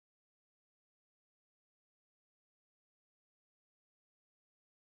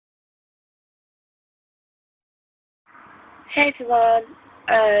Hey everyone,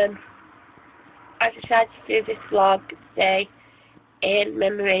 I decided to do this vlog today in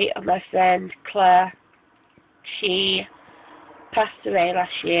memory of my friend Claire. She passed away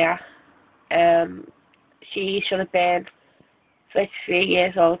last year. She should have been 33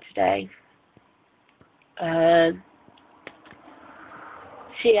 years old today.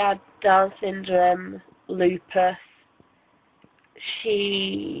 She had Down syndrome, lupus.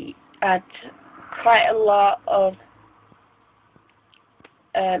 She had quite a lot of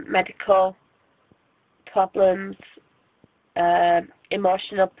medical problems,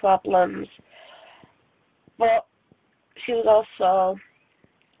 emotional problems, but she was also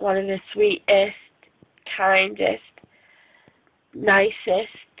one of the sweetest, kindest, nicest,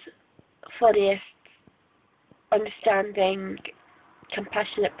 funniest, understanding,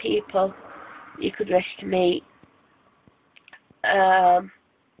 compassionate people you could wish to meet.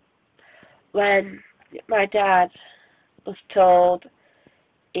 When my dad was told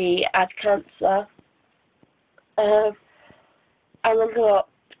he had cancer, I rang her up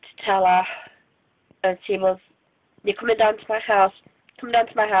to tell her, and she was, "You're coming down to my house, come down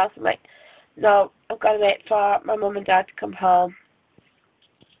to my house." I'm like, "No, I've got to wait for my mum and dad to come home."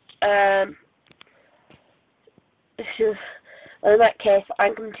 She was, well, in that case,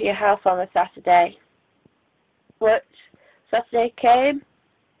 I'm coming to your house on a Saturday. Which Saturday came,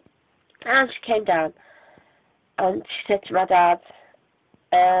 and she came down, and she said to my dad,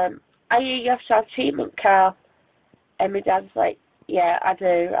 "Are you have to have treatment, Carl?" And my dad was like, "Yeah, I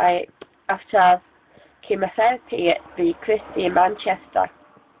do. I have to have chemotherapy at the Christie in Manchester."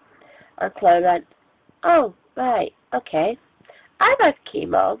 And Claire went, "Oh, right, okay. I've had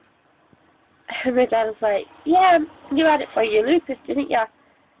chemo." And my dad was like, "Yeah, you had it for your lupus, didn't you?"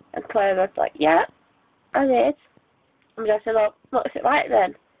 And Claire was like, "Yeah, I did." And my dad said, "Well, what's it like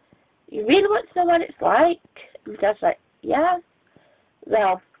then? You really want to know what it's like?" And my dad's like, "Yeah.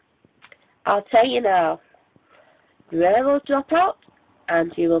 Well, I'll tell you now. Your hair will drop out,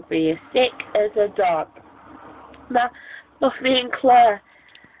 and you will be as sick as a dog." Now, both me and Claire,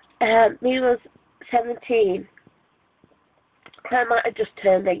 me was 17. Claire might have just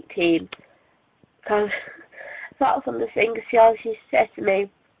turned 18. Because that was one of the things she always used to say to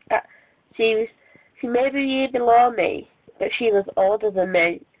me. That she may be a year below me, but she was older than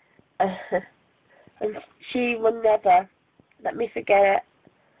me. And she would never let me forget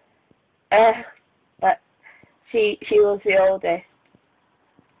it. But she was the oldest.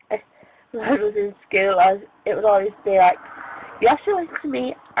 When I was in school, it would always be like, "You have to listen to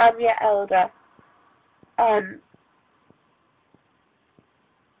me, I'm your elder."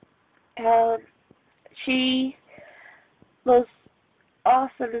 She was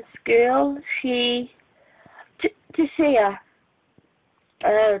awesome in school. To see her,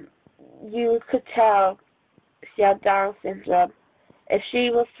 you could tell she had Down syndrome. If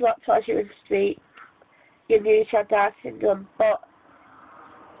she was swapped towards you in the street, you knew she had Down syndrome. But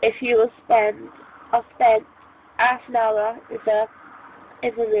if you were spent half an hour with her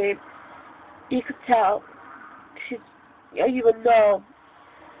in the room, you could tell you would know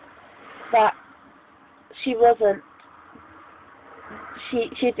that she didn't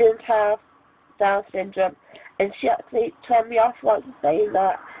have Down syndrome. And she actually turned me off once for saying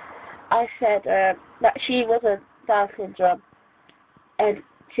that. I said that she wasn't Down syndrome, and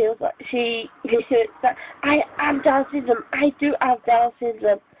she was like, she said, "I am Down syndrome. I do have Down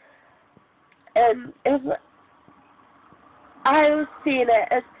syndrome." And it was, I was seeing it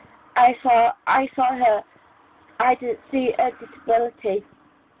as I saw her. I didn't see a disability.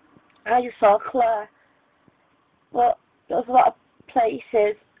 I just saw Claire. But there was a lot of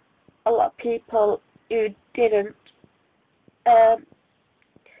places, a lot of people who didn't.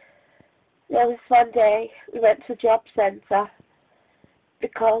 There was one day we went to a job centre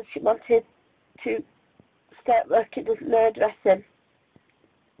because she wanted to start working as an hairdressing.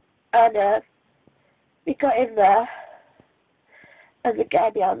 And we got in there, and the guy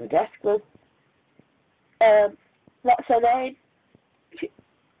behind the desk was, "What's her name?"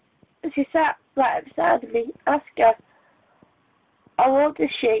 She sat right beside me. Ask her, "How old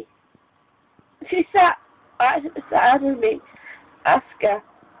is she?" She sat right beside me. Ask her,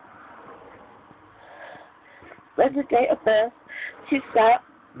 "When's the date of birth?" She sat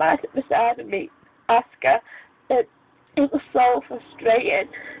right beside me. Ask her. And it was so frustrating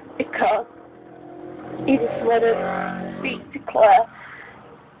because he just wouldn't speak to Claire.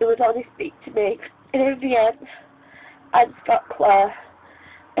 He would only speak to me. And in the end, I just got Claire,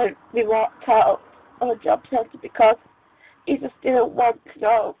 and we walked out of the job centre because he just didn't want to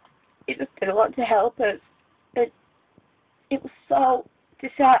know. He just didn't want to help us. And it was so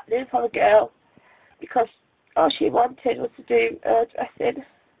disheartening for the girl because all she wanted was to do her dressing.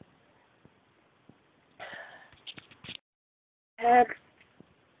 Um,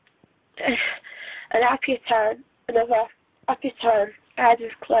 an happier time, another happier time I had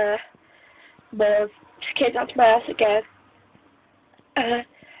with Claire was she came down to my house again.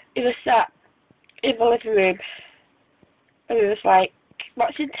 We were sat in the living room and we was like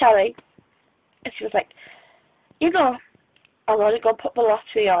watching telly, and she was like, you know, I'm going to go put the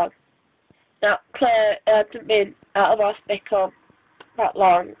lottery on. Now, Claire hadn't been out of hospital that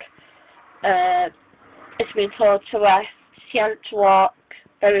long. It's been told to rest. She hadn't to walk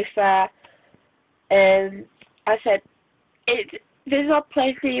very far. And I said, there's no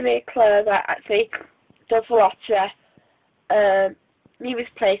place near me, Claire, that actually does the lottery.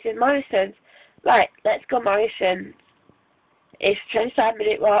 Nearest place is Morrison's. Right, let's go Morrison's. It's a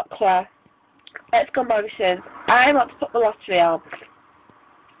 25-minute walk, Claire. Let's go Morrison's. I want to put the lottery on.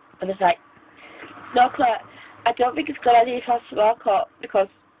 And I was like, no, Claire, I don't think it's a good idea for us to walk up because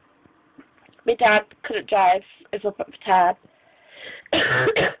my dad couldn't drive us up at the time.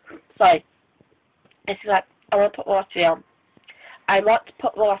 Sorry. And she's like, I want to put the lottery on. I want to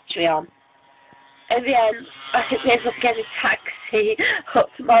put the lottery on. In the end, I think we ended up getting a taxi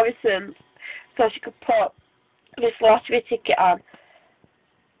up to Morrison's so she could put this lottery ticket on.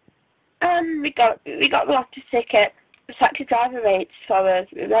 And we got the lottery ticket. The taxi driver arranged for us.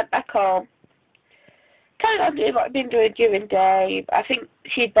 We went back home. Kind of doing what I've been doing during the day. I think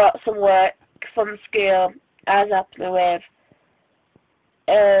she'd bought some work from school I was helping her with.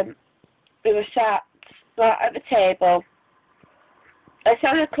 We were sat right at the table. At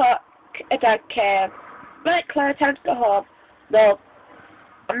 7 o'clock, a dad came. Right, Claire, time to go home. No,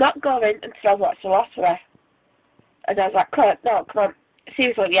 I'm not going until I've watched the lottery. And I was like, Claire, no, come on.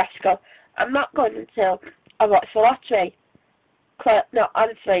 Seriously, you have to go. I'm not going until I watch the lottery. Claire, no,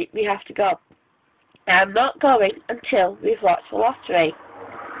 honestly, we have to go. I'm not going until we've watched the lottery.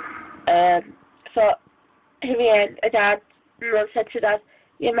 So, in the end, Dad said to Dad,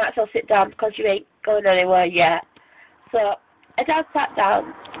 you might as well sit down because you ain't going anywhere yet. So, Dad sat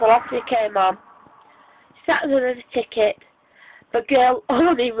down, the lottery came on, she sat under the ticket. The girl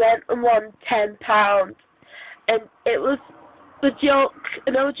only went and won £10. And it was the joke,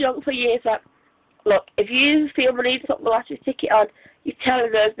 another joke for years that, look, if you feel the need to put the lottery ticket on, you're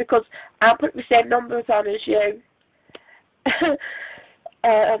telling us because I'm putting the same numbers on as you.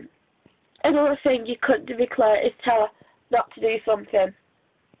 Another thing you couldn't do with Claire is tell her not to do something.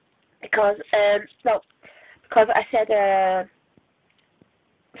 Because, because I said,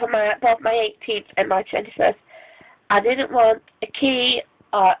 for both my 18th and my 21st, I didn't want a key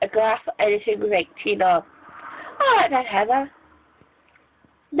or a glass or anything with 18 on. Alright then, Heather.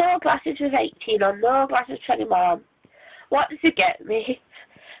 No glasses with 18 on, no glasses with 21 on. What did you get me?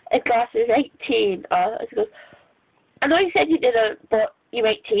 A glass with 18 on. She goes, I know you said you didn't, but you're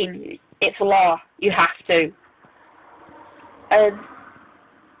 18. It's a law. You have to. And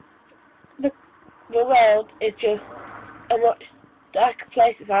the world is just a much darker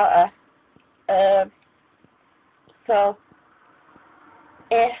place without her. So,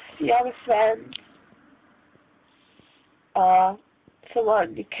 if you have a friend or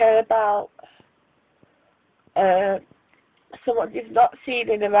someone you care about, someone you've not seen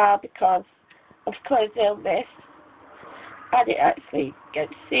in a while because of Claire's illness, I didn't actually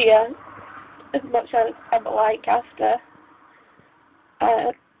get to see her as much as I would like after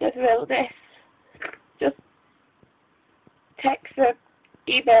her illness. Just text her,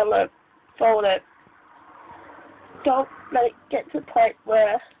 email her, phone her. Don't let it get to the point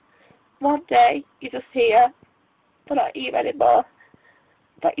where one day you just hear, but not hear anymore,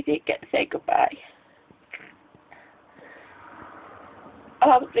 but you didn't get to say goodbye.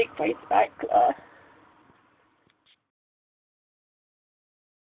 I'll have a big face back, Claire.